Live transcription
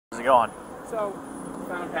it going? So,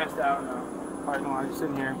 found him passed out in the parking lot, just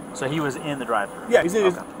sitting here. So he was in the drive-thru? Yeah, he's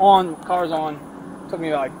on, car's on. Took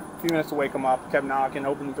me like a few minutes to wake him up. Kept knocking,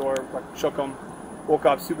 opened the door, like shook him. Woke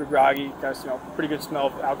up super groggy. Got pretty good smell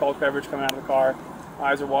of alcoholic beverage coming out of the car.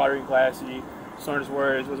 Eyes are watery, glassy. Slurred his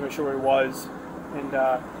words, wasn't really sure where he was. And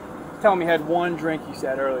telling me he had one drink, he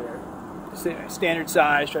said earlier. Standard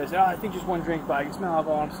size. Tried to say, I think just one drink, but I can smell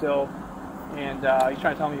alcohol still. And he's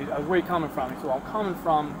trying to tell me, where are you coming from? He said, well, I'm coming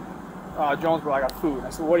from Jonesboro. I got food. I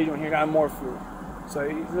said, what are you doing here? I got more food. So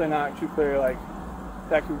he's really not too clear, like,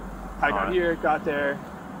 that could, I got here, got there.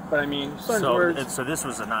 But I mean, so this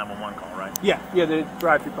was a 911 call, right? Yeah, the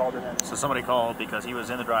drive-thru called it in. So somebody called because he was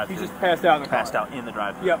in the drive-thru. He just passed out in the car. Passed out in the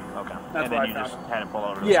drive-thru. Yep. Okay. That's and then you just had him pull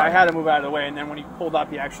over. Yeah, I had to move out of the way, and then when he pulled up,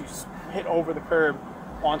 he actually hit over the curb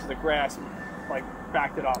onto the grass and like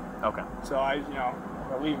backed it up. Okay. So if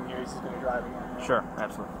I leave him here, he's just going to drive again. Sure,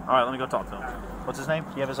 absolutely. All right, let me go talk to him. What's his name?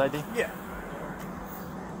 Do you have his ID? Yeah.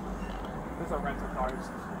 This is a rental car.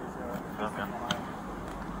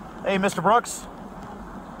 Okay. Hey, Mr. Brooks.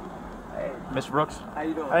 Hey. Mr. Brooks. How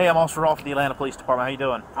you doing? Hey, I'm Officer Rolfe of the Atlanta Police Department. How you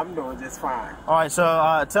doing? I'm doing just fine. All right,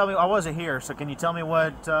 so tell me, I wasn't here, so can you tell me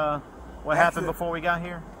what happened before we got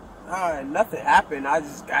here? Nothing happened. I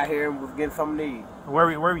just got here and was getting something to eat.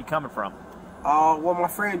 Where were you coming from? Well, my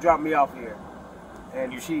friend dropped me off here,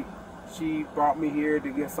 and she brought me here to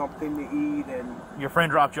get something to eat. And your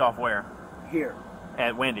friend dropped you off where? Here.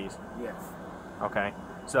 At Wendy's. Yes. Okay.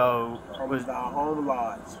 So from the home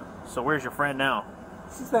lodge. So where's your friend now?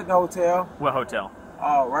 She's at the hotel. What hotel?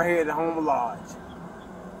 Right here at the home lodge.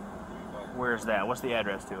 Where's that? What's the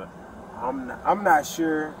address to it? I'm not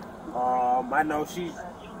sure. I know she's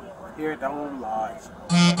here at the home lodge.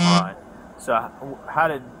 All right. So how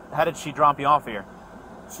did she drop you off here?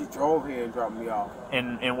 She drove here and dropped me off.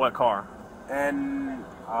 In what car? And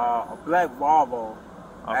a black Volvo.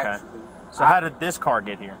 Okay. Actually. So how did this car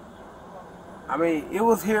get here? I mean, it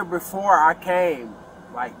was here before I came.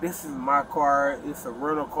 Like, this is my car. It's a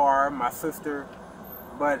rental car, my sister.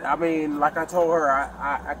 But, I mean, like I told her,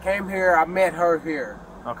 I came here, I met her here.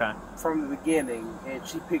 Okay. From the beginning, and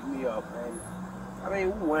she picked me up. And, I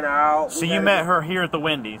mean, we went out. So you met her here at the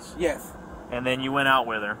Wendy's? Yes. And then you went out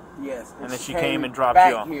with her? Yes. And then she came and dropped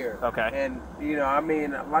you off? Here. Okay. And, I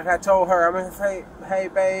mean, like I told her, I'm going to say, hey,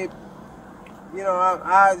 babe,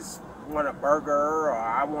 I just want a burger or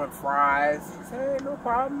I want fries. She said, hey, no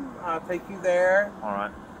problem. I'll take you there. All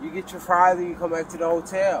right. You get your fries and you come back to the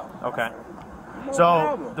hotel. Okay. No so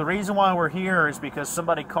problem. The reason why we're here is because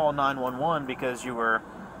somebody called 911 because you were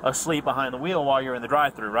asleep behind the wheel while you were in the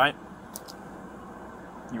drive-thru, right?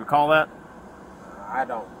 You recall that? I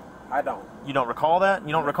don't. You don't recall that?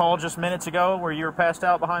 You don't recall just minutes ago where you were passed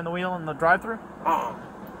out behind the wheel in the drive-thru?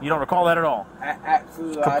 You don't recall that at all?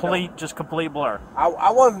 Absolutely. Just complete blur.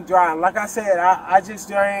 I wasn't driving. Like I said, I just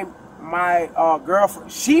drank. My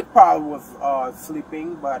girlfriend, she probably was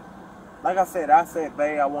sleeping, but like I said,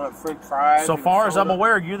 babe, I want French fries. So far as I'm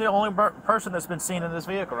aware, you're the only person that's been seen in this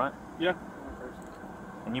vehicle, right? Yeah.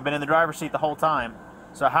 And you've been in the driver's seat the whole time.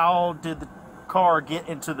 So how did the car get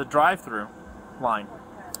into the drive-thru line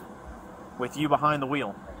with you behind the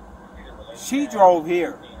wheel? She drove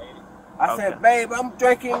here. I said, babe, I'm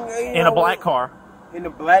drinking. In a black car. In the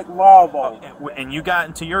black Volvo. And you got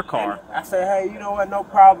into your car. And I said, hey, you know what, no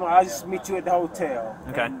problem. I'll just meet you at the hotel.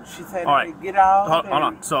 Okay. And she said, all right. Get out. Hold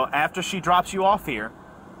on. So after she drops you off here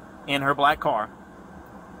in her black car,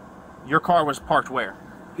 your car was parked where?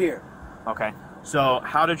 Here. Okay. So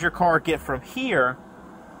how did your car get from here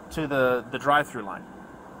to the drive-thru line?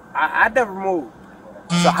 I never moved.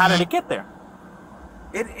 So how did it get there?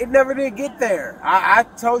 It never did get there. I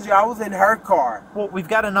told you I was in her car. Well, we've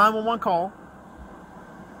got a 911 call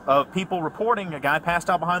of people reporting a guy passed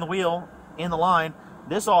out behind the wheel in the line.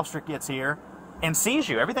 This officer gets here and sees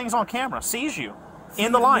you. Everything's on camera. Sees you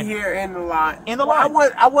in the line. Here in the line. In the line.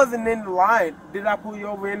 I wasn't in the line. Did I pull you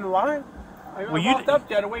over in the line? Well, you walked up.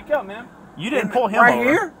 You had to wake up, man. You didn't pull him right over.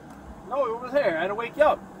 Here? No, it was here. I had to wake you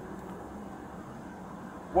up.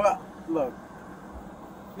 Well, look.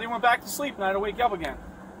 Then went back to sleep, and I had to wake you up again.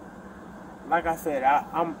 Like I said,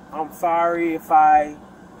 I'm sorry if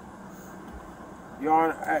Your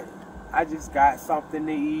Honor, I just got something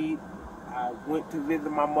to eat. I went to visit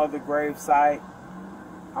my mother's gravesite.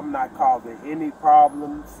 I'm not causing any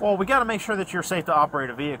problems. Well, we got to make sure that you're safe to operate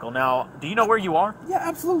a vehicle. Now, do you know where you are? Yeah,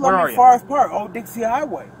 absolutely. Where I'm are in you? Forest Park, Old Dixie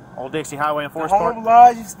Highway. Old Dixie Highway in Forest the Park? home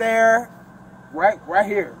lodge is there, right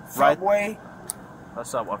here. Subway. A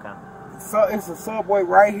subway, okay. So it's a subway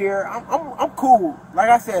right here. I'm cool. Like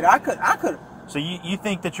I said, I could. So you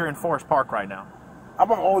think that you're in Forest Park right now?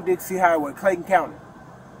 I'm on Old Dixie Highway, Clayton County.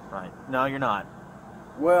 Right. No, you're not.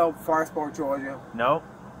 Well, Farsport, Georgia. Nope.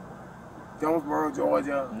 Jonesboro,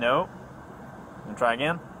 Georgia. Nope. And try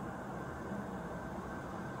again.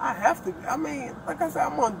 I have to. I mean, like I said,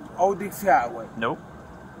 I'm on Old Dixie Highway. Nope.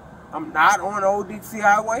 I'm not on Old Dixie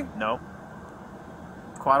Highway. Nope.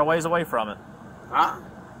 Quite a ways away from it. Huh?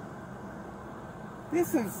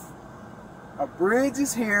 This is a bridge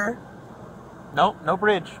is here. Nope. No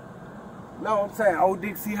bridge. No, I'm saying Old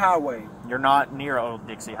Dixie Highway. You're not near Old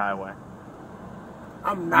Dixie Highway.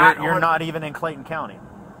 I'm not. You're not even in Clayton County.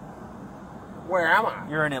 Where am I?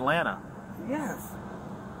 You're in Atlanta. Yes.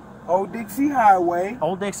 Old Dixie Highway.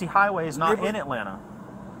 Old Dixie Highway is not in Atlanta.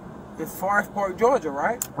 It's Forest Park, Georgia,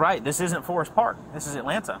 right? Right. This isn't Forest Park. This is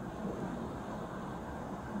Atlanta.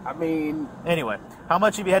 I mean... Anyway, how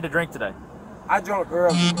much have you had to drink today? I drank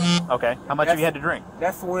earlier. Okay. How much have you had to drink?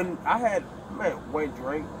 That's when I had... Man, one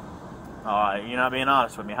drink. You're not being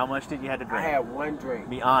honest with me. How much did you have to drink? I had one drink.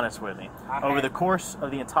 Be honest with me. Over the course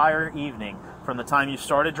of the entire evening, from the time you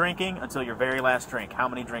started drinking until your very last drink, how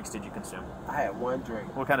many drinks did you consume? I had one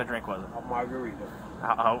drink. What kind of drink was it? A margarita.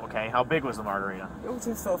 Okay. How big was the margarita? It was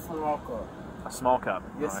just a small cup. A small cup.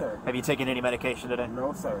 Yes, sir. Have you taken any medication today?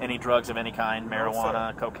 No, sir. Any drugs of any kind? No,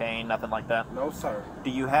 Marijuana, sir. cocaine, nothing like that? No, sir.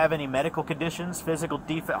 Do you have any medical conditions, physical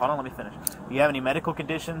defects? Hold on, let me finish. Do you have any medical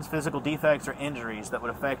conditions, physical defects, or injuries that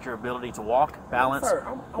would affect your ability to walk, balance,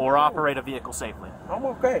 I'm or okay. operate a vehicle safely? I'm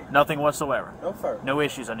okay. Nothing whatsoever? No, sir. No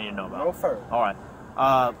issues I need to know about? No, sir. All right.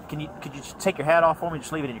 Could you just take your hat off for me?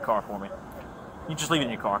 Just leave it in your car for me. You just leave it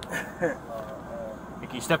in your car.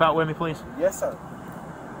 Can you step out with me, please? Yes, sir.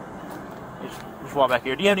 Just walk back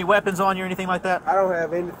here. Do you have any weapons on you or anything like that? I don't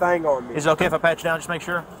have anything on me. Is it okay if I pat you down? Just make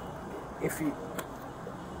sure.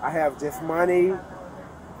 I have just money,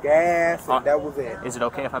 gas, and that was it. Is it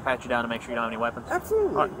okay if I pat you down to make sure you don't have any weapons?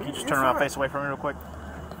 Absolutely. All right, can you just turn around, face away from me real quick?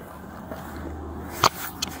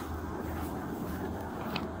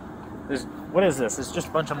 What is this? Is just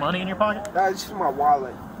a bunch of money in your pocket? No, it's just my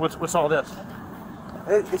wallet. What's all this?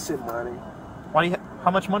 It's your money. How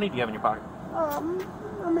much money do you have in your pocket?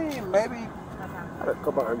 I mean, maybe a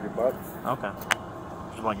couple $100. Okay.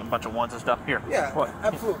 Just like a bunch of ones and stuff. Here. Yeah, What?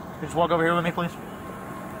 absolutely. Just walk over here with me, please.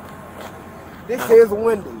 This is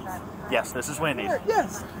Wendy's. Yes, this is Wendy's.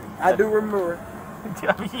 Yes, I do remember.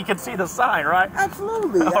 You can see the sign, right?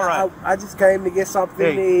 Absolutely. All right. I just came to get something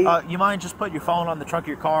to eat. You mind just put your phone on the trunk of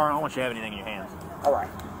your car? I don't want you to have anything in your hands. All right.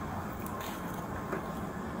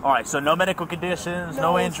 All right, so no medical conditions,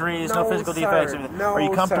 no injuries, no physical defects. No, Are you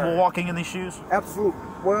comfortable sir. walking in these shoes? Absolutely.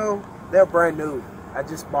 Well, they're brand new. I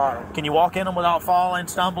just bought them. Can you walk in them without falling,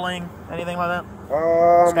 stumbling, anything like that?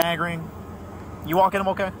 Staggering? You walk in them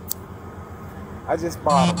okay? I just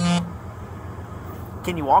bought them.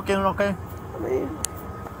 Can you walk in them okay? I mean,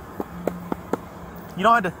 you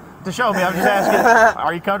don't have to show me. I'm just asking,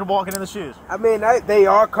 are you comfortable walking in the shoes? I mean, they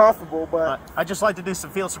are comfortable, but... I'd just like to do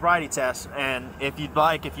some field sobriety tests, and if you'd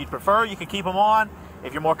prefer, you can keep them on.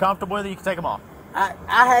 If you're more comfortable with it, you can take them off. I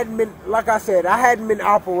hadn't been, like I said, I hadn't been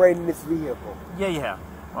operating this vehicle. Yeah, you have.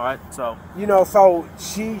 All right, so... You know, so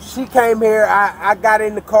she came here, I got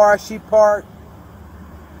in the car, she parked.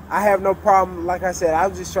 I have no problem. Like I said, I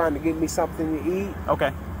was just trying to get me something to eat.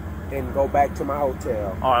 Okay. And go back to my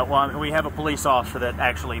hotel. All right, well, we have a police officer that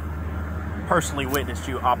actually personally witnessed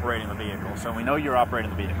you operating the vehicle, so we know you're operating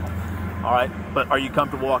the vehicle. All right, but are you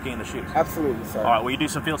comfortable walking in the shoes? Absolutely, sir. All right, will you do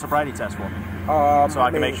some field sobriety tests for me? So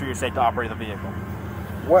I can make sure you're safe to operate the vehicle.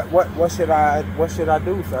 What should I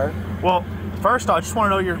do, sir? Well, first I just want to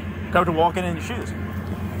know you're comfortable walking in your shoes.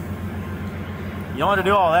 You don't have to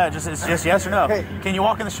do all that. It's just yes or no. Can you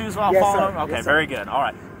walk in the shoes without falling? Sir. Okay, yes, very good. All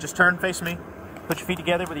right, just turn and face me. Put your feet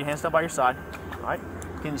together with your hands down by your side. All right.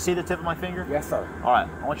 Can you see the tip of my finger? Yes, sir. All right.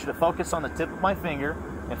 I want you to focus on the tip of my finger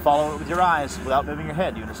and follow it with your eyes without moving your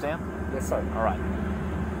head. Do you understand? Yes, sir. All right.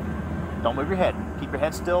 Don't move your head. Keep your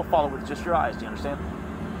head still. Follow with just your eyes. Do you understand?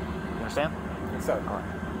 You understand? Yes, sir. All right.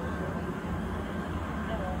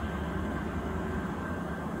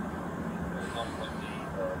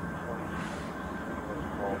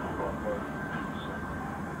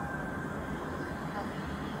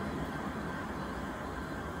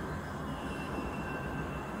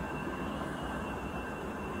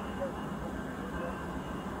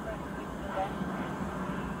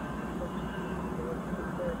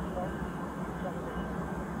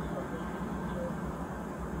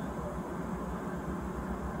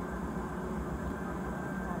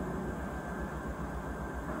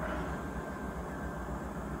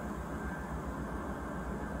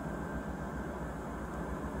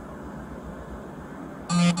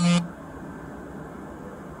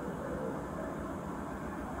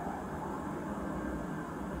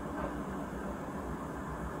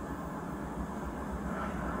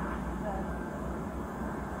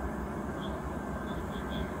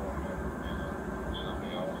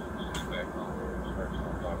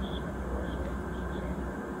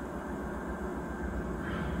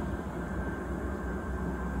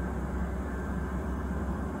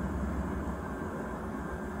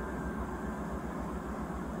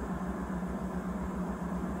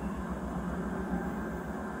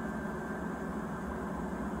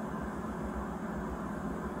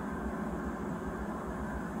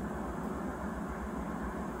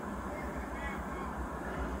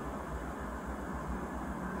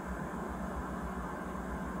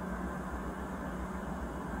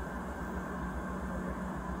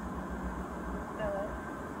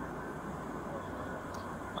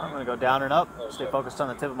 I'm going to go down and up. Stay focused on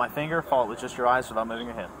the tip of my finger. Follow it with just your eyes without moving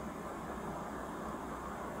your head.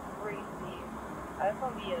 I just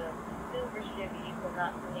want to be a silver Chevy, but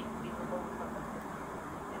not to make people go from the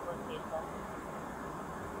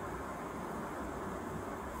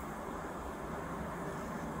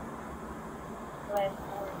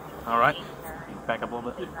All right. Back up a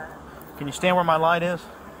little bit. Can you stand where my light is?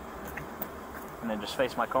 And then just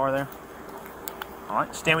face my car there. All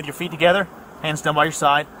right. Stand with your feet together. Hands down by your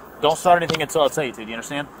side. Don't start anything until I tell you to. Do you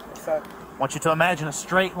understand? Yes, sir. I want you to imagine a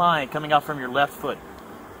straight line coming out from your left foot.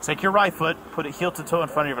 Take your right foot, put it heel to toe in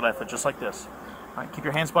front of your left foot, just like this. All right. Keep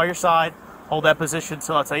your hands by your side. Hold that position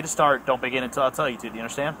until I tell you to start. Don't begin until I tell you to. Do you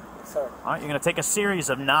understand? Yes, sir. All right. You're going to take a series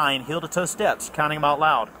of 9 heel to toe steps, counting them out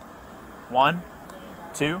loud. 1,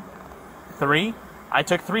 2, 3. I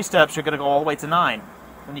took 3 steps. You're going to go all the way to 9.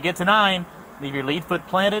 When you get to 9, leave your lead foot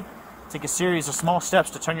planted. Take a series of small steps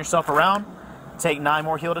to turn yourself around. Take 9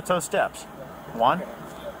 more heel to toe steps. 1,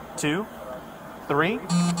 2, 3,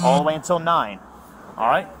 all the way until 9. All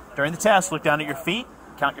right. During the test, look down at your feet.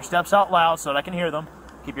 Count your steps out loud so that I can hear them.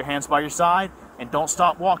 Keep your hands by your side, and don't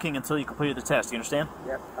stop walking until you completed the test. Do you understand?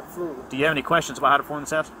 Yep, absolutely. Do you have any questions about how to perform the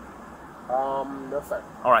test? No, sir.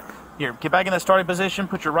 All right. Here, get back in that starting position.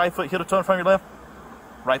 Put your right foot heel to toe in front of your left.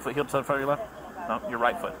 Right foot heel to toe in front of your left. No, your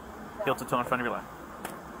right foot heel to toe in front of your left.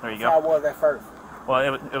 There you go. How was at first?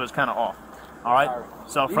 Well, it was kind of off. All right.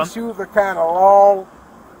 Sorry. So These shoes are kind of long.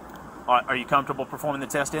 All right, are you comfortable performing the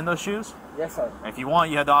test in those shoes? Yes, sir. If you want,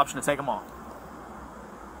 you have the option to take them off.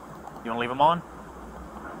 You want to leave them on?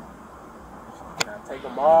 Can I take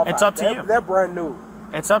them off? It's up to you. They're brand new.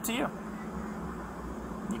 It's up to you.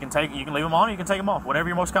 You can leave them on, or you can take them off. Whatever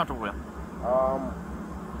you're most comfortable with.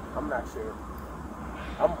 I'm not sure.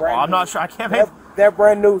 I'm brand new. I'm not sure. I can't make. They're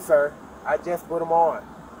brand new, sir. I just put them on.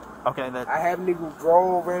 Okay, I haven't even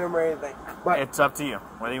drove in them or anything. But it's up to you.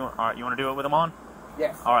 Whether you want. All right, you want to do it with them on?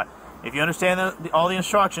 Yes. All right. If you understand all the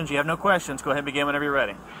instructions, you have no questions. Go ahead and begin whenever you're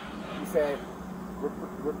ready. You said,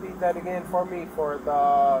 repeat that again for me for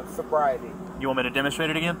the sobriety. You want me to demonstrate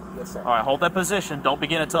it again? Yes, sir. All right, hold that position. Don't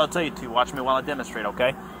begin until I tell you to. Watch me while I demonstrate,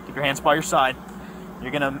 okay? Keep your hands by your side. You're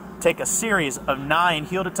going to take a series of 9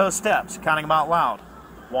 heel-to-toe steps, counting them out loud.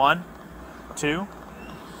 1, 2,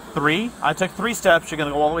 3. I took 3 steps. You're going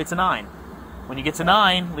to go all the way to 9. When you get to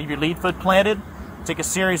 9, leave your lead foot planted. Take a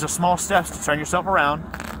series of small steps to turn yourself around.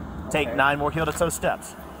 Take 9 more heel-to-toe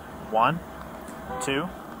steps. 1, 2,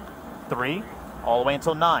 3, all the way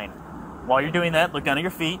until 9. While you're doing that, look down at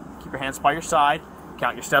your feet. Keep your hands by your side.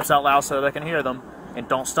 Count your steps out loud so that I can hear them. And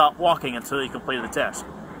don't stop walking until you completed the test.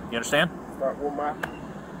 You understand? Start with my...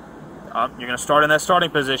 You're going to start in that starting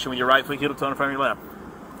position with your right foot heel-to-toe in front of your left.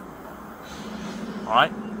 All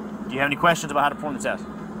right? Do you have any questions about how to perform the test?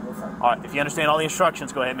 Yes, sir. All right. If you understand all the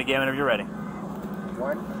instructions, go ahead and begin whenever you're ready.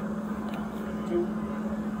 1, 2,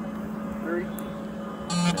 3,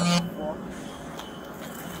 4.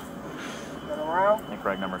 Turn around. And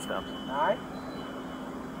correct number of steps. 9.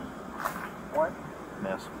 1,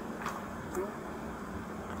 Miss. 2,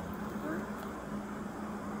 3,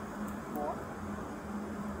 4,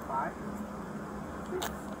 5, 6,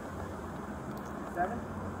 7,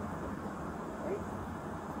 8, 9.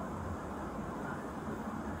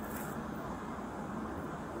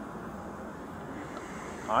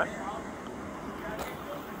 All right.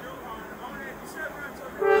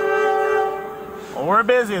 Well, we're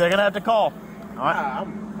busy. They're going to have to call. All right.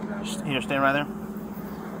 You stand right there.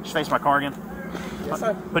 Just face my car again. Yes,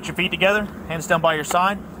 sir. Put your feet together. Hands down by your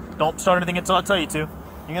side. Don't start anything until I tell you to. You're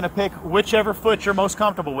going to pick whichever foot you're most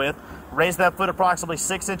comfortable with. Raise that foot approximately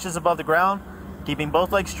 6 inches above the ground, keeping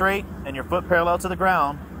both legs straight and your foot parallel to the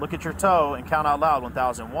ground. Look at your toe and count out loud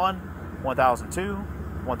 1001, 1002,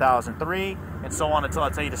 1003, and so on until I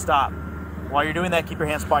tell you to stop. While you're doing that, keep your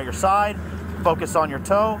hands by your side, focus on your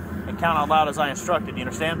toe, and count out loud as I instructed. Do you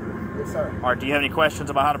understand? Yes, sir. All right, do you have any questions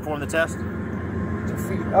about how to perform the test? Put your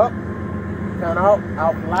feet up, count out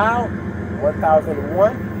loud,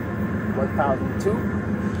 1001, 1002,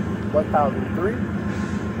 1003,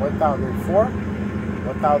 1004,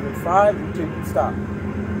 1005, until you stop.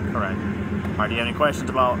 Correct. All right, do you have any questions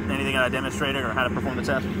about anything I demonstrated or how to perform the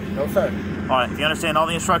test? No, sir. All right, if you understand all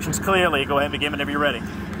the instructions clearly, go ahead and begin whenever you're ready.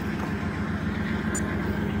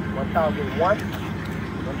 1001,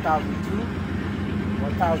 1002,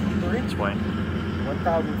 1003, This way.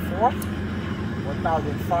 1004,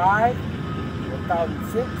 1005,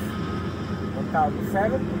 1006,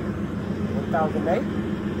 1007, 1008,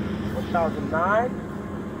 1009,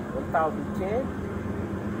 1010,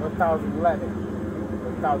 1011,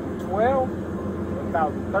 2012,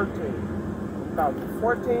 2013,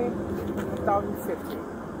 2014, 2015.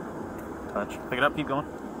 Touch. Pick it up. Keep going.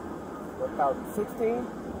 2016.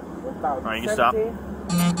 2017. All right, you can stop.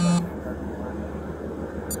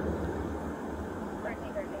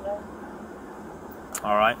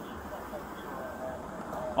 All right.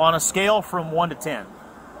 On a scale from 1 to 10,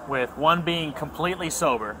 with 1 being completely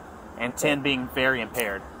sober and 10 being very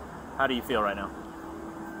impaired, how do you feel right now?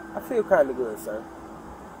 I feel kind of good, sir.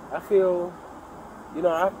 I feel, you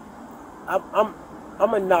know,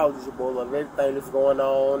 I'm knowledgeable of everything that's going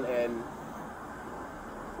on, and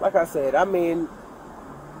like I said, I mean,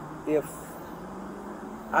 if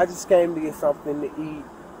I just came to get something to eat,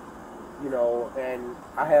 you know, and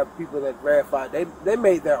I have people that verify, they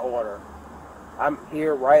made their order. I'm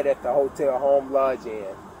here right at the hotel Home Lodge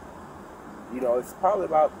Inn. You know, it's probably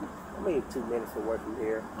about, 2 minutes away from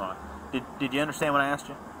here. All right. Did you understand what I asked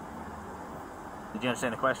you? Did you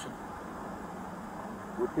understand the question?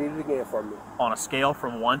 Repeat it again for me. On a scale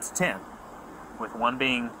from 1 to 10, with 1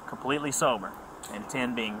 being completely sober and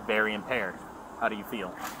 10 being very impaired, how do you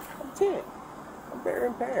feel? I'm 10. I'm very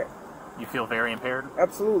impaired. You feel very impaired?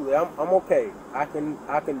 Absolutely. I'm okay. I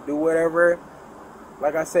can do whatever.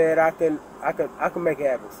 Like I said, I can make it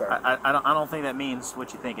happen, sir. I don't think that means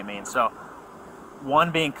what you think it means. So,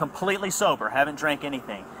 1 being completely sober, haven't drank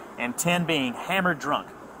anything, and 10 being hammered drunk,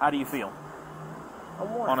 how do you feel?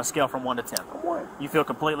 I'm 1. On a scale from 1 to 10. I'm 1. You feel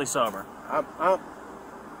completely sober.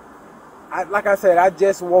 Like I said, I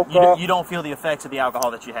just woke up. You don't feel the effects of the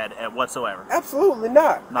alcohol that you had whatsoever. Absolutely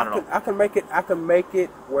not. Not at all. I can make it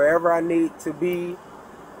wherever I need to be.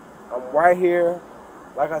 I'm right here.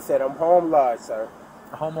 Like I said, I'm Home Lodge, sir.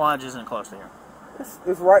 The Home Lodge isn't close to here.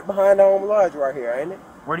 It's right behind the Home Lodge right here, ain't it?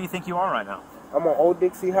 Where do you think you are right now? I'm on Old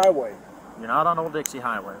Dixie Highway. You're not on Old Dixie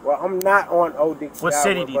Highway. Well, I'm not on Old Dixie What Highway.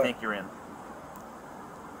 city do you think you're in?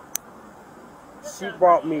 She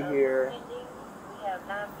brought me here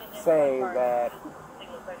saying that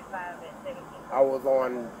I was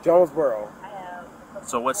on Jonesboro.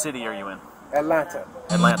 So what city are you in? Atlanta.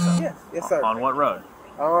 Atlanta? Yes, sir. On what road?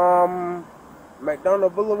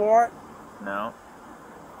 McDonough Boulevard. No.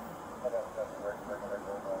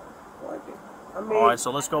 I mean, All right,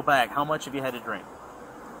 so let's go back. How much have you had to drink?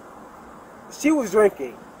 She was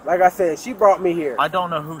drinking. Like I said, she brought me here. I don't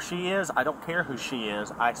know who she is. I don't care who she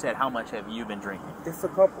is. I said, how much have you been drinking? Just a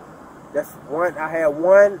couple. That's one. I had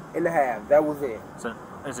 1.5. That was it. So,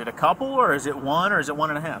 is it a couple, or is it 1, or is it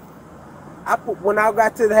 1.5? When I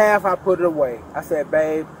got to the half, I put it away. I said,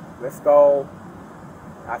 babe, let's go.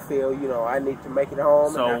 I feel, you know, I need to make it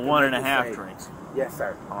home. So and 1.5 drinks. Yes,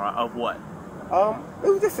 sir. All right. Of what? It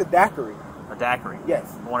was just a daiquiri. A daiquiri.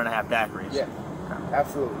 Yes. 1.5 daiquiris. Yes. Okay.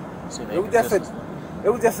 Absolutely. See, It was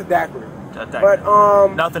just a daiquiri. A daiquiri. But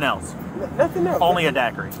nothing else. Nothing else. Only a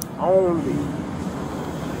daiquiri. Only.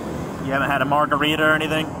 You haven't had a margarita or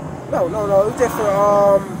anything? No. It was just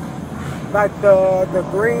like the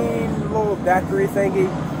green little daiquiri thingy.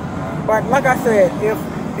 But like I said,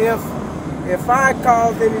 if I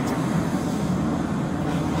cause any,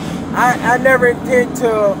 I never intend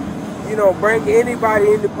to, you know, bring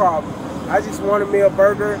anybody into problem. I just wanted me a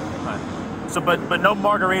burger. Right. So, but no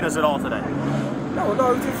margaritas at all today.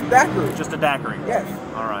 No, it's just daiquiri. Just a daiquiri. Yes.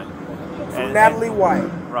 All right. From Natalie White.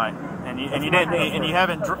 Right. And you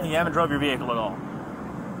haven't drove your vehicle at all.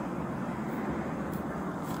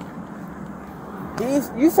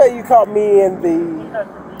 You say you caught me in the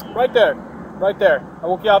Right there. I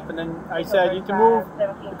woke you up, and then I said you need to move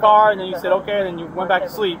the car, and then you said okay, and then you went back to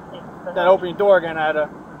sleep. Then I opened your door again. I had to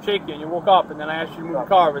shake you, and you woke up, and then I asked you to move the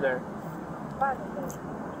car over there.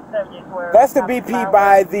 That's the BP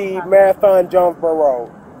by the Marathon Jonesboro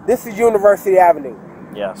Road. This is University Avenue.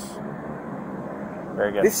 Yes.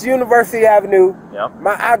 Very good. This is University Avenue. Yep.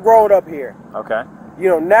 I growed up here. Okay. You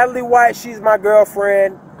know, Natalie White, she's my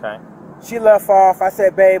girlfriend. Okay. She left off. I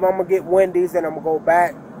said, babe, I'm going to get Wendy's and I'm going to go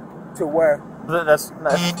back to where. That's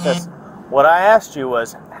what I asked you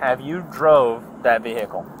was, have you drove that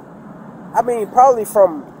vehicle? I mean, probably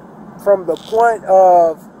from the point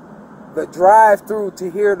of the drive-through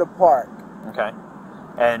to here to park. Okay.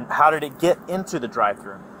 And how did it get into the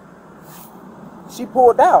drive-through? She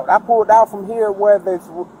pulled out. I pulled out from here where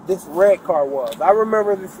this red car was. I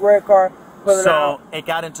remember this red car pulling out. So it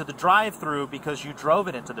got into the drive-through because you drove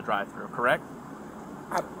it into the drive-through, correct?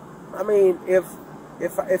 I mean, if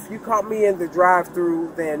you caught me in the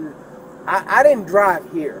drive-through, then I didn't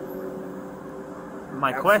drive here.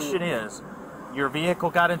 My question is, your vehicle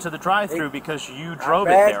got into the drive-through because you drove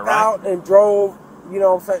it there, there, right? right? Out and drove, you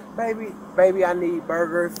know, said, baby, I need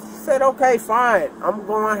burgers. She said, okay, fine, I'm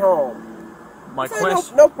going home. My said,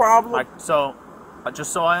 question, no problem.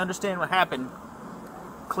 Just so I understand what happened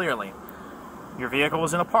clearly, your vehicle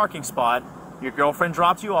was in a parking spot. Your girlfriend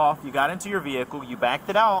dropped you off. You got into your vehicle. You backed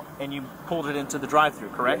it out, and you pulled it into the drive-thru.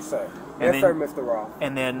 Correct? Yes, sir. And Yes, sir, Mr. Ross.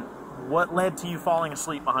 And then, what led to you falling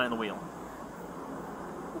asleep behind the wheel?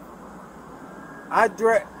 I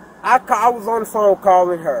was on the phone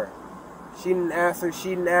calling her. She didn't answer. She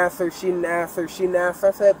didn't answer. She didn't answer. She didn't answer.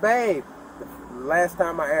 I said, babe. The last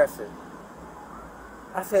time I answered,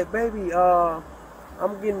 I said, baby, I'm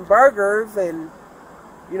getting burgers, and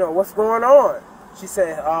you know what's going on. She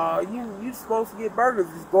said, you supposed to get burgers.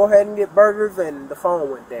 Just go ahead and get burgers, and the phone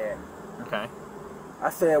went dead. Okay. I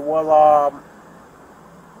said, well,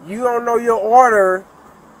 you don't know your order,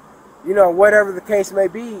 you know, whatever the case may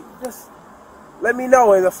be, just let me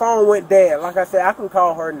know. And the phone went dead. Like I said, I can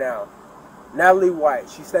call her now. Natalie White.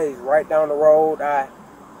 She stays right down the road. I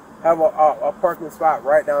have a parking spot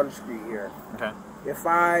right down the street here. Okay.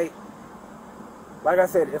 Like I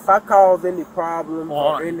said, if I cause any problems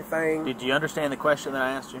or anything. Did you understand the question that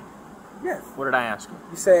I asked you? Yes. What did I ask you?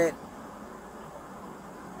 You said,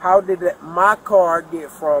 how did my car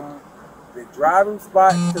get from the driving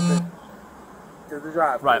spot to the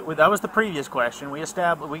drive? Right. Well, that was the previous question. We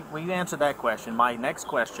answered that question. My next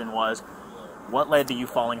question was, what led to you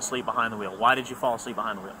falling asleep behind the wheel? Why did you fall asleep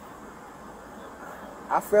behind the wheel?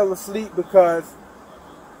 I fell asleep because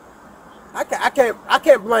I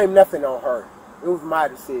can't blame nothing on her. It was my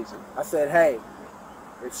decision. I said, hey,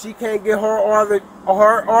 if she can't get her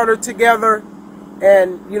order together,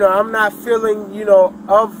 and you know I'm not feeling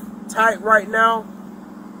tight right now,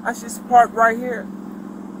 I should park right here.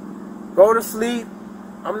 Go to sleep.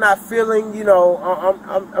 I'm not feeling,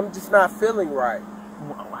 I'm just not feeling right.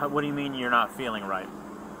 What do you mean you're not feeling right?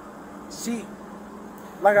 Do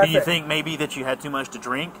you think maybe that you had too much to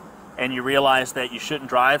drink and you realized that you shouldn't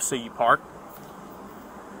drive, so you parked?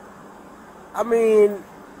 I mean,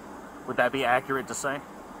 would that be accurate to say?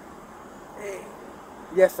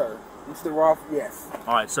 Yes, sir. Mr. Roth, yes.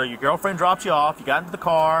 All right, so your girlfriend dropped you off, you got into the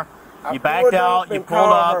car, you backed out, you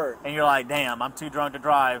pulled up, and you're like, damn, I'm too drunk to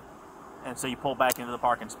drive. And so you pull back into the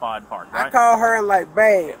parking spot and park, right? I call her and like,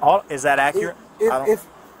 babe. Is that accurate? If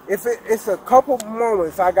it's a couple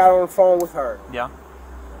moments I got on the phone with her. Yeah.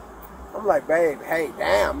 I'm like, babe, hey,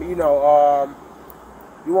 damn, you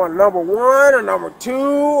want number 1 or number 2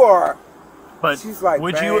 or? But she's like,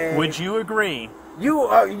 would you agree?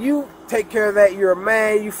 You take care of that. You're a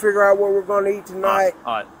man. You figure out what we're going to eat tonight.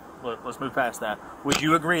 All right. Let's move past that. Would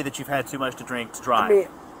you agree that you've had too much to drink to drive? I mean,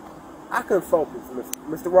 I can focus,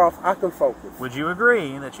 Mr. Roth. I can focus. Would you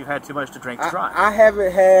agree that you've had too much to drink to drive? I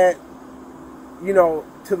haven't had,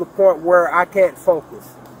 to the point where I can't focus.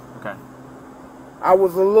 Okay. I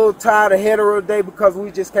was a little tired ahead of the day because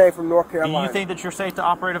we just came from North Carolina. Do you think that you're safe to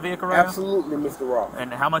operate a vehicle right Absolutely, Mr. Roth.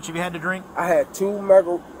 And how much have you had to drink? I had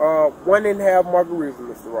 1.5 margaritas,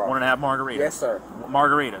 Mr. Roth. 1.5 margaritas? Yes, sir.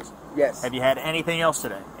 Margaritas? Yes. Have you had anything else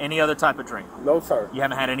today? Any other type of drink? No, sir. You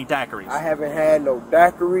haven't had any daiquiris? I haven't had no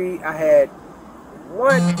daiquiri. I had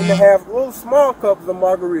 1.5 little small cups of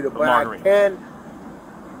margarita. But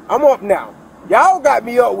I'm up now. Y'all got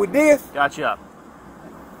me up with this. Got you up.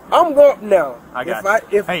 I'm up now. I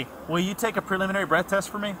got you. Hey, will you take a preliminary breath test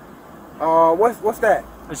for me? What's that?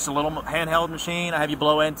 It's a little handheld machine. I have you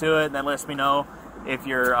blow into it, and that lets me know if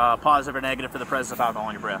you're positive or negative for the presence of alcohol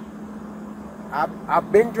in your breath.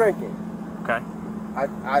 I've been drinking. Okay.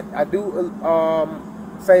 I do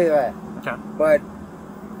say that. Okay. But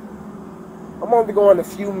I'm only going a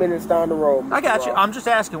few minutes down the road. Mr. I got you. Roth. I'm just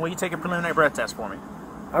asking, will you take a preliminary breath test for me?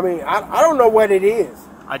 I mean, I don't know what it is.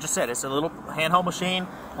 I just said it's a little handheld machine.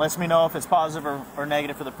 Lets me know if it's positive or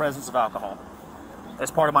negative for the presence of alcohol.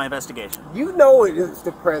 That's part of my investigation. You know it is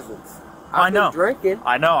the presence. I've been drinking.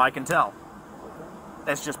 I know. I can tell.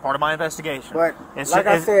 That's just part of my investigation. But I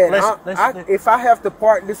said, if I have to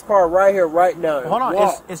park this car right here, right now, hold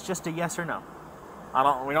on. It's just a yes or no.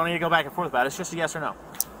 We don't need to go back and forth about it. It's just a yes or no.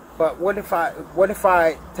 But what if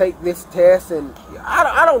I take this test and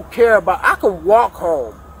I don't care about? I can walk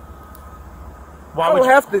home. I don't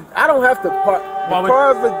have to park. The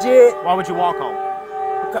car's legit. Why would you walk home?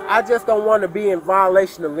 Because I just don't want to be in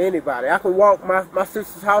violation of anybody. I can walk. My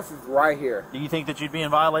sister's house is right here. Do you think that you'd be in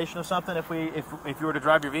violation of something if you were to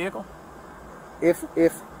drive your vehicle? If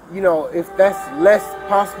that's less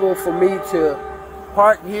possible for me to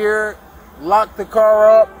park here, lock the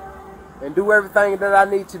car up, and do everything that I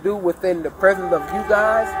need to do within the presence of you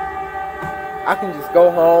guys, I can just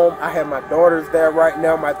go home. I have my daughters there right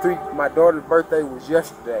now. My daughter's birthday was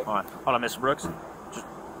yesterday. All right. Hold on, Mr. Brooks.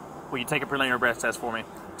 Will you take a preliminary breath test for me?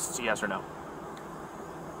 It's yes or no.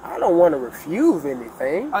 I don't want to refuse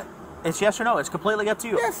anything. It's yes or no. It's completely up to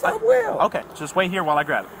you. Yes, I will. Okay. Just wait here while I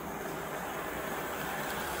grab it.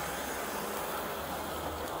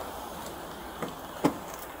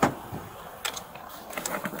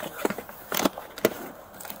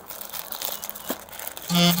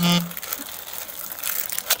 All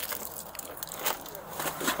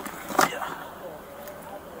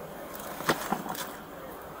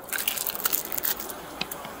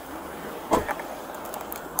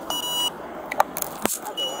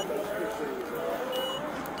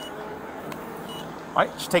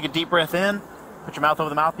right, just take a deep breath in, put your mouth over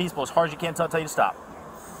the mouthpiece, blow as hard as you can until I tell you to stop.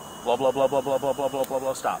 Blow, blow, blow, blow, blow, blow, blow, blow, blow,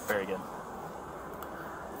 blow, stop. Very good.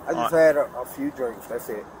 I just had a few drinks, that's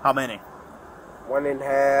it. How many?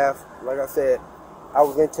 1.5. Like I said, I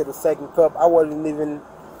was into the second cup. I wasn't even,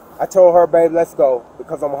 I told her, babe, let's go,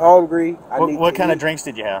 because I'm hungry. What kind of drinks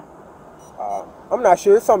did you have? I'm not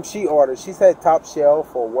sure. It's something she ordered. She said top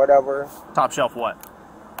shelf or whatever. Top shelf what?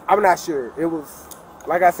 I'm not sure. It was,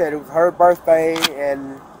 like I said, it was her birthday,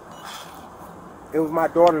 and it was my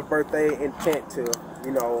daughter's birthday intent to,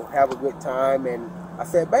 you know, have a good time. And I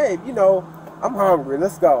said, babe, you know, I'm hungry.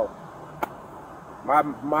 Let's go.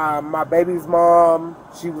 My baby's mom,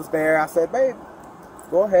 she was there. I said, babe,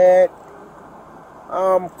 go ahead.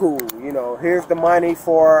 I'm cool. You know, here's the money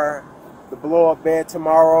for the blow-up bed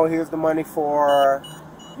tomorrow. Here's the money for,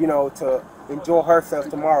 you know, to enjoy herself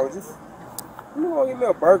tomorrow. Just, you know, give me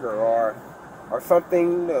a burger or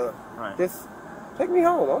something. Right. Just take me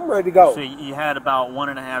home. I'm ready to go. So you had about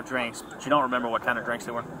 1.5 drinks, but you don't remember what kind of drinks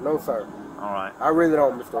they were? No, sir. All right. I really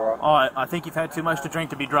don't, Mr. Ross. All right, I think you've had too much to drink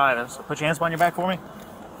to be driving, so put your hands behind your back for me.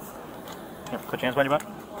 Here, put your hands behind your back.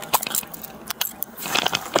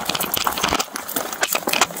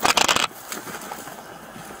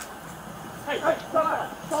 Hey,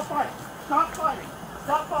 stop fighting. Stop fighting.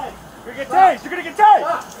 Stop fighting. You're gonna get tased. You're gonna get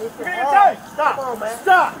tased. You're gonna get tased. Stop. Come on, man.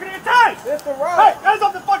 Stop. You're gonna get tased. Mr. Ross. Hey, hands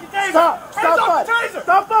off the fucking taser. Stop. Hands Stop off the fighting. taser.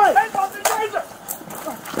 Stop fighting. Hands off the taser.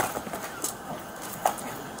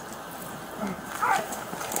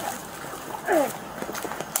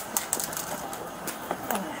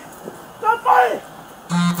 Stop fighting.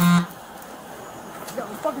 You got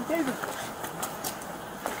the fucking taser.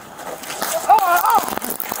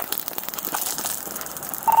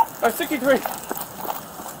 Oh, 63.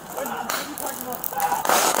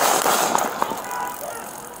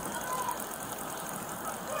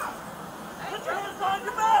 Put your hands behind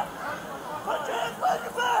your back! Put your hands behind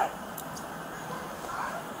your back!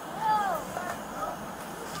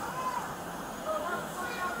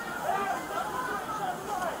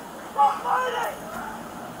 Stop fighting!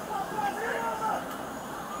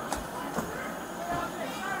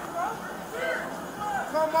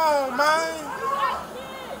 Come on, man.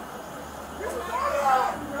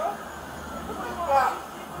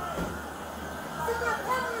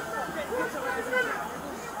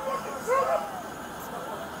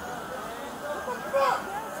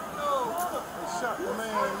 Shut the man,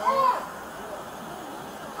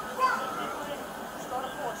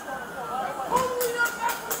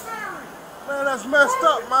 man, that's messed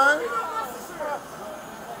up, man.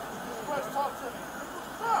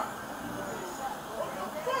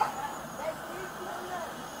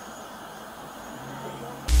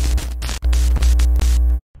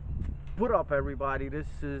 What up, everybody? This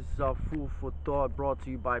is Food for Thought, brought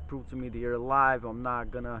to you by Prove to Me that You're Alive. I'm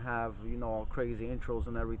not gonna have, you know, crazy intros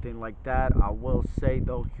and everything like that. I will say,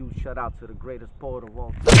 though, huge shout out to the greatest poet of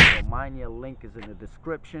all time, Romania. Link is in the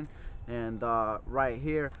description. And right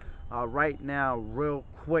here, right now, real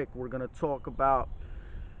quick, we're gonna talk about,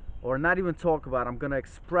 or not even talk about, I'm gonna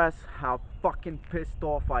express how fucking pissed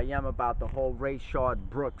off I am about the whole Rayshard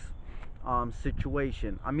Brooks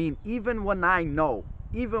situation. I mean, even when I know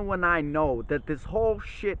that this whole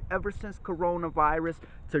shit, ever since coronavirus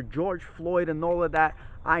to George Floyd and all of that,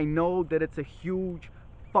 I know that it's a huge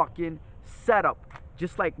fucking setup.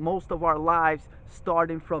 Just like most of our lives,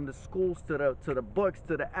 starting from the schools to the books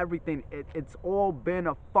to the everything, it's all been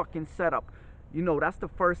a fucking setup. You know, that's the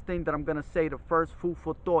first thing that I'm gonna say, the first food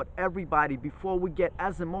for thought. Everybody, before we get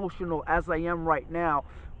as emotional as I am right now,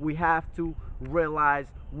 we have to realize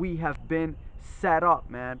we have been set up,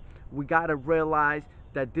 man. We gotta realize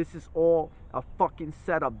that this is all a fucking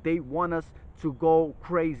setup. They want us to go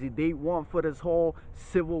crazy. They want for this whole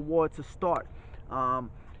civil war to start.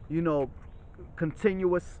 You know,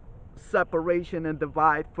 continuous separation and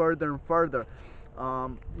divide further and further.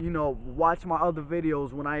 You know, watch my other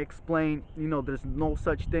videos when I explain, you know, there's no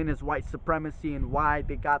such thing as white supremacy and why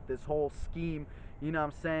they got this whole scheme, you know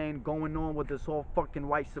what I'm saying, going on with this whole fucking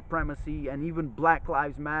white supremacy and even Black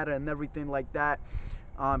Lives Matter and everything like that.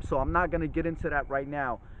 So I'm not gonna get into that right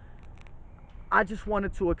now. I just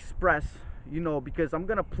wanted to express, you know, because I'm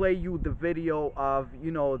gonna play you the video of,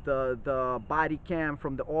 you know, the body cam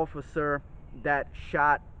from the officer that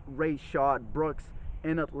shot Rayshard Brooks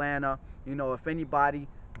in Atlanta. You know, if anybody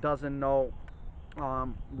doesn't know,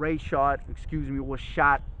 Rayshard, was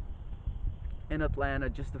shot in Atlanta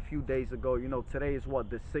just a few days ago. You know, today is what,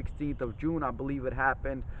 the 16th of June, I believe it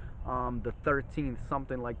happened. The 13th,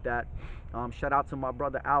 something like that. Shout out to my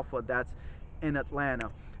brother Alpha, that's in Atlanta.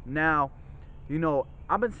 Now, you know,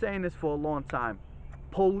 I've been saying this for a long time.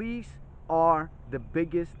 Police are the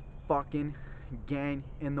biggest fucking gang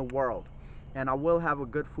in the world. And I will have a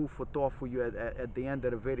good food for thought for you at the end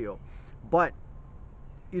of the video. But,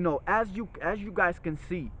 you know, as you guys can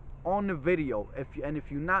see on the video, if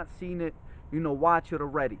you've not seen it, you know, watch it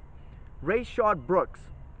already. Rayshard Brooks,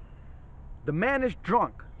 the man is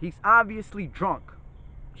drunk. He's obviously drunk.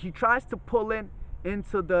 He tries to pull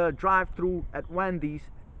into the drive-thru at Wendy's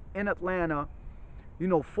in Atlanta, you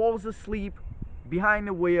know, falls asleep behind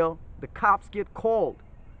the wheel. The cops get called.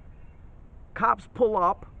 Cops pull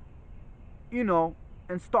up, you know,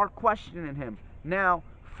 and start questioning him. Now,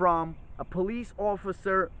 from a police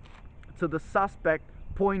officer to the suspect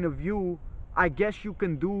point of view, I guess you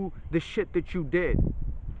can do the shit that you did.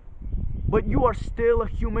 But you are still a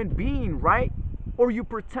human being, right? Or you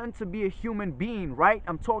pretend to be a human being, right?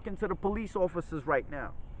 I'm talking to the police officers right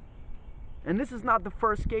now. And this is not the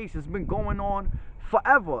first case. It's been going on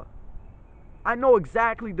forever. I know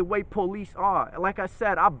exactly the way police are. Like I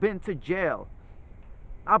said, I've been to jail.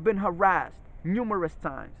 I've been harassed numerous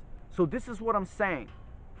times. So this is what I'm saying.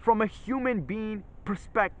 From a human being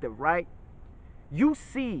perspective, right? You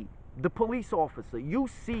see the police officer. You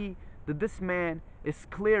see that this man is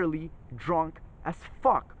clearly drunk as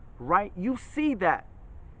fuck, right? You see that.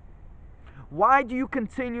 Why do you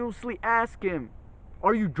continuously ask him,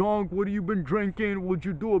 are you drunk? What have you been drinking? Would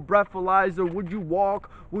you do a breathalyzer? Would you walk?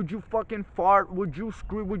 Would you fucking fart? Would you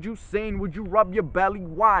scream? Would you sing? Would you rub your belly?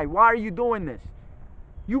 Why? Why are you doing this?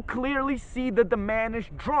 You clearly see that the man is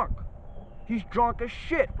drunk. He's drunk as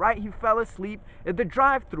shit, right? He fell asleep at the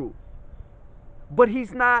drive-thru. But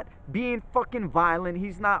he's not being fucking violent.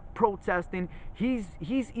 He's not protesting. He's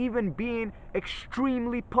even being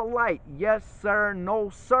extremely polite. Yes, sir. No,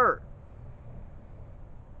 sir.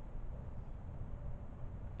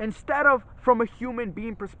 Instead of, from a human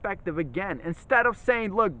being perspective, again, instead of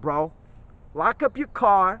saying, look, bro, lock up your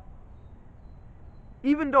car.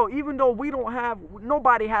 Even though we don't have,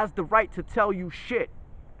 nobody has the right to tell you shit.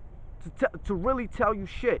 To really tell you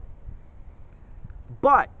shit.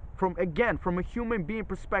 But, from a human being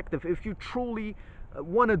perspective, if you truly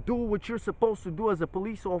want to do what you're supposed to do as a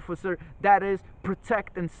police officer, that is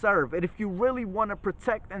protect and serve. And if you really want to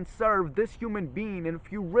protect and serve this human being, and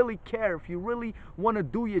if you really care, if you really want to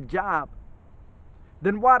do your job,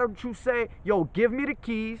 then why don't you say, yo, give me the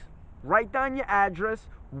keys, write down your address,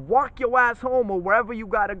 walk your ass home or wherever you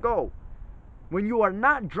gotta go. When you are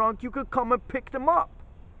not drunk, you could come and pick them up.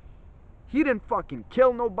 He didn't fucking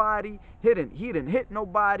kill nobody. He didn't hit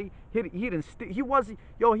nobody. He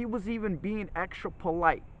was even being extra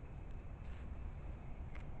polite.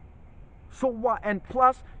 So what? And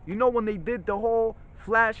plus, you know, when they did the whole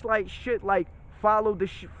flashlight shit, like follow the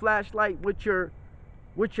flashlight with your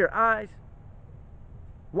eyes.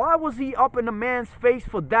 Why was he up in the man's face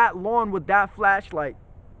for that long with that flashlight?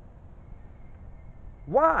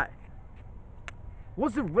 Why?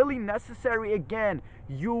 Was it really necessary? Again,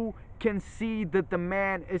 you can see that the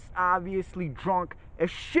man is obviously drunk as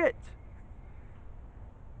shit.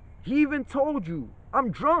 He even told you, I'm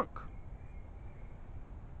drunk.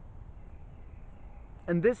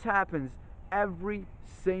 And this happens every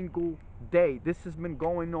single day. This has been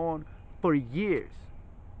going on for years.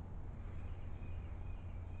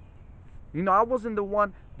 You know, I wasn't the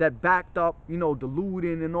one that backed up, you know, the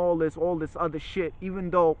looting and all this other shit, even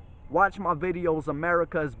though, watch my videos,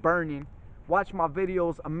 America is burning. Watch my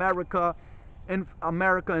videos, America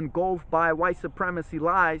engulfed by white supremacy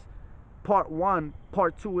lies. Part 1,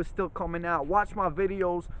 part 2 is still coming out. Watch my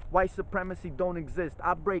videos, white supremacy don't exist.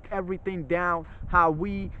 I break everything down, how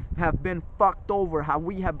we have been fucked over, how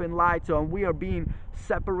we have been lied to, and we are being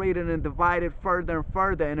separated and divided further and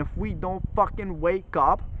further. And if we don't fucking wake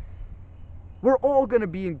up, we're all gonna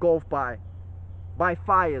be engulfed by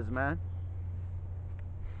fires, man.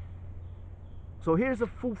 So here's a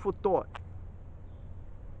food for thought.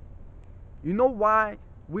 You know why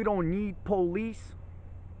we don't need police?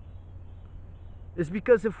 It's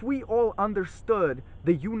because if we all understood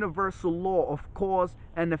the universal law of cause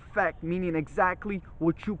and effect, meaning exactly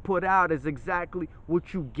what you put out is exactly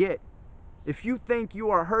what you get. If you think you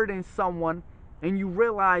are hurting someone and you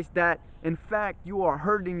realize that in fact you are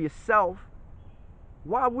hurting yourself,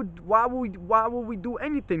 why would we do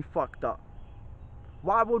anything fucked up?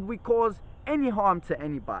 Why would we cause any harm to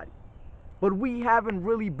anybody? But we haven't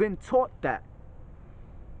really been taught that.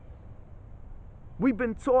 We've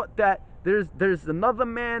been taught that There's another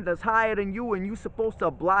man that's higher than you, and you're supposed to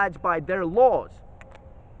oblige by their laws.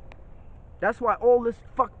 That's why all this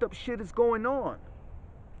fucked up shit is going on.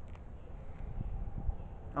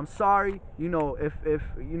 I'm sorry, you know, if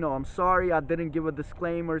you know, I'm sorry I didn't give a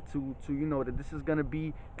disclaimer to you know, that this is gonna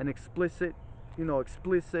be an explicit, you know,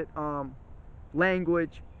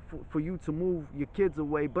 language for you to move your kids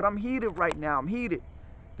away. But I'm heated right now. I'm heated.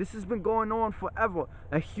 This has been going on forever.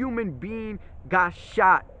 A human being got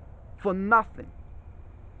shot for nothing.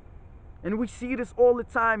 And we see this all the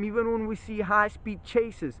time, even when we see high-speed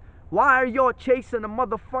chases. Why are y'all chasing a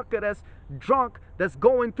motherfucker that's drunk, that's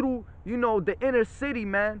going through, you know, the inner city,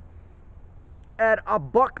 man, at a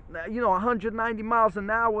buck, you know, 190 miles an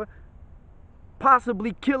hour,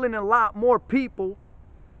 possibly killing a lot more people,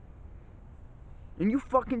 and you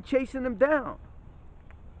fucking chasing them down?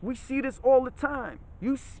 We see this all the time.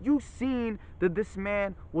 You seen that this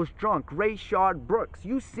man was drunk, Rayshard Brooks.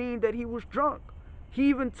 You seen that he was drunk. He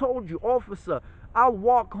even told you, officer, I'll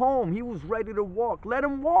walk home. He was ready to walk. Let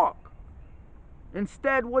him walk.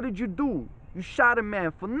 Instead, what did you do? You shot a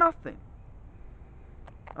man for nothing.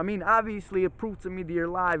 I mean, obviously, it proved to me that you're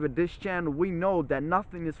live at this channel. We know that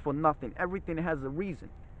nothing is for nothing. Everything has a reason.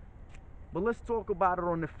 But let's talk about it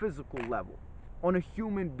on a physical level, on a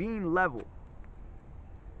human being level.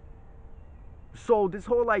 So this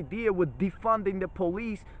whole idea with defunding the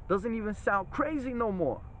police doesn't even sound crazy no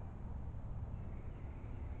more.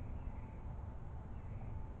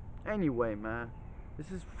 Anyway, man, this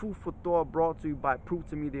is Food for Thought, brought to you by Proof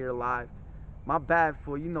to Me They're Alive. My bad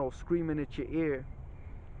for, you know, screaming at your ear.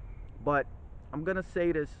 But I'm going to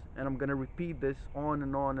say this, and I'm going to repeat this on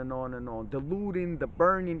and on and on and on. The looting, the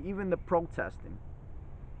burning, even the protesting.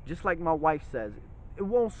 Just like my wife says, it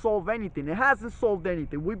won't solve anything. It hasn't solved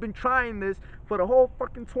anything. We've been trying this for the whole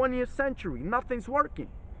fucking 20th century. Nothing's working.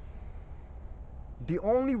 The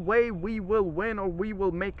only way we will win or we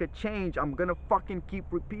will make a change, I'm gonna fucking keep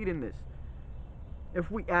repeating this,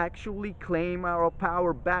 if we actually claim our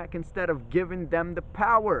power back instead of giving them the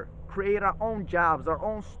power. Create our own jobs, our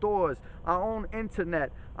own stores, our own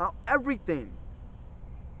internet, everything.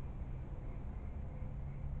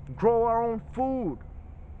 Grow our own food.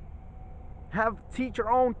 Teach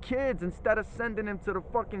our own kids instead of sending them to the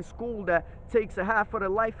fucking school that takes a half of their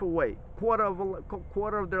life away, quarter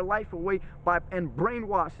of their life away, and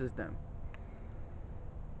brainwashes them.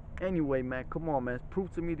 Anyway, man, come on, man.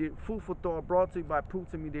 Proof to Me, Food for Thought, brought to you by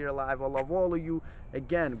Proof to Me They're Alive. I love all of you.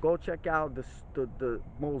 Again, go check out the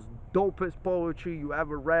most dopest poetry you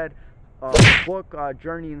ever read. Book,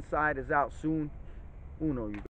 Journey Inside, is out soon. Uno, you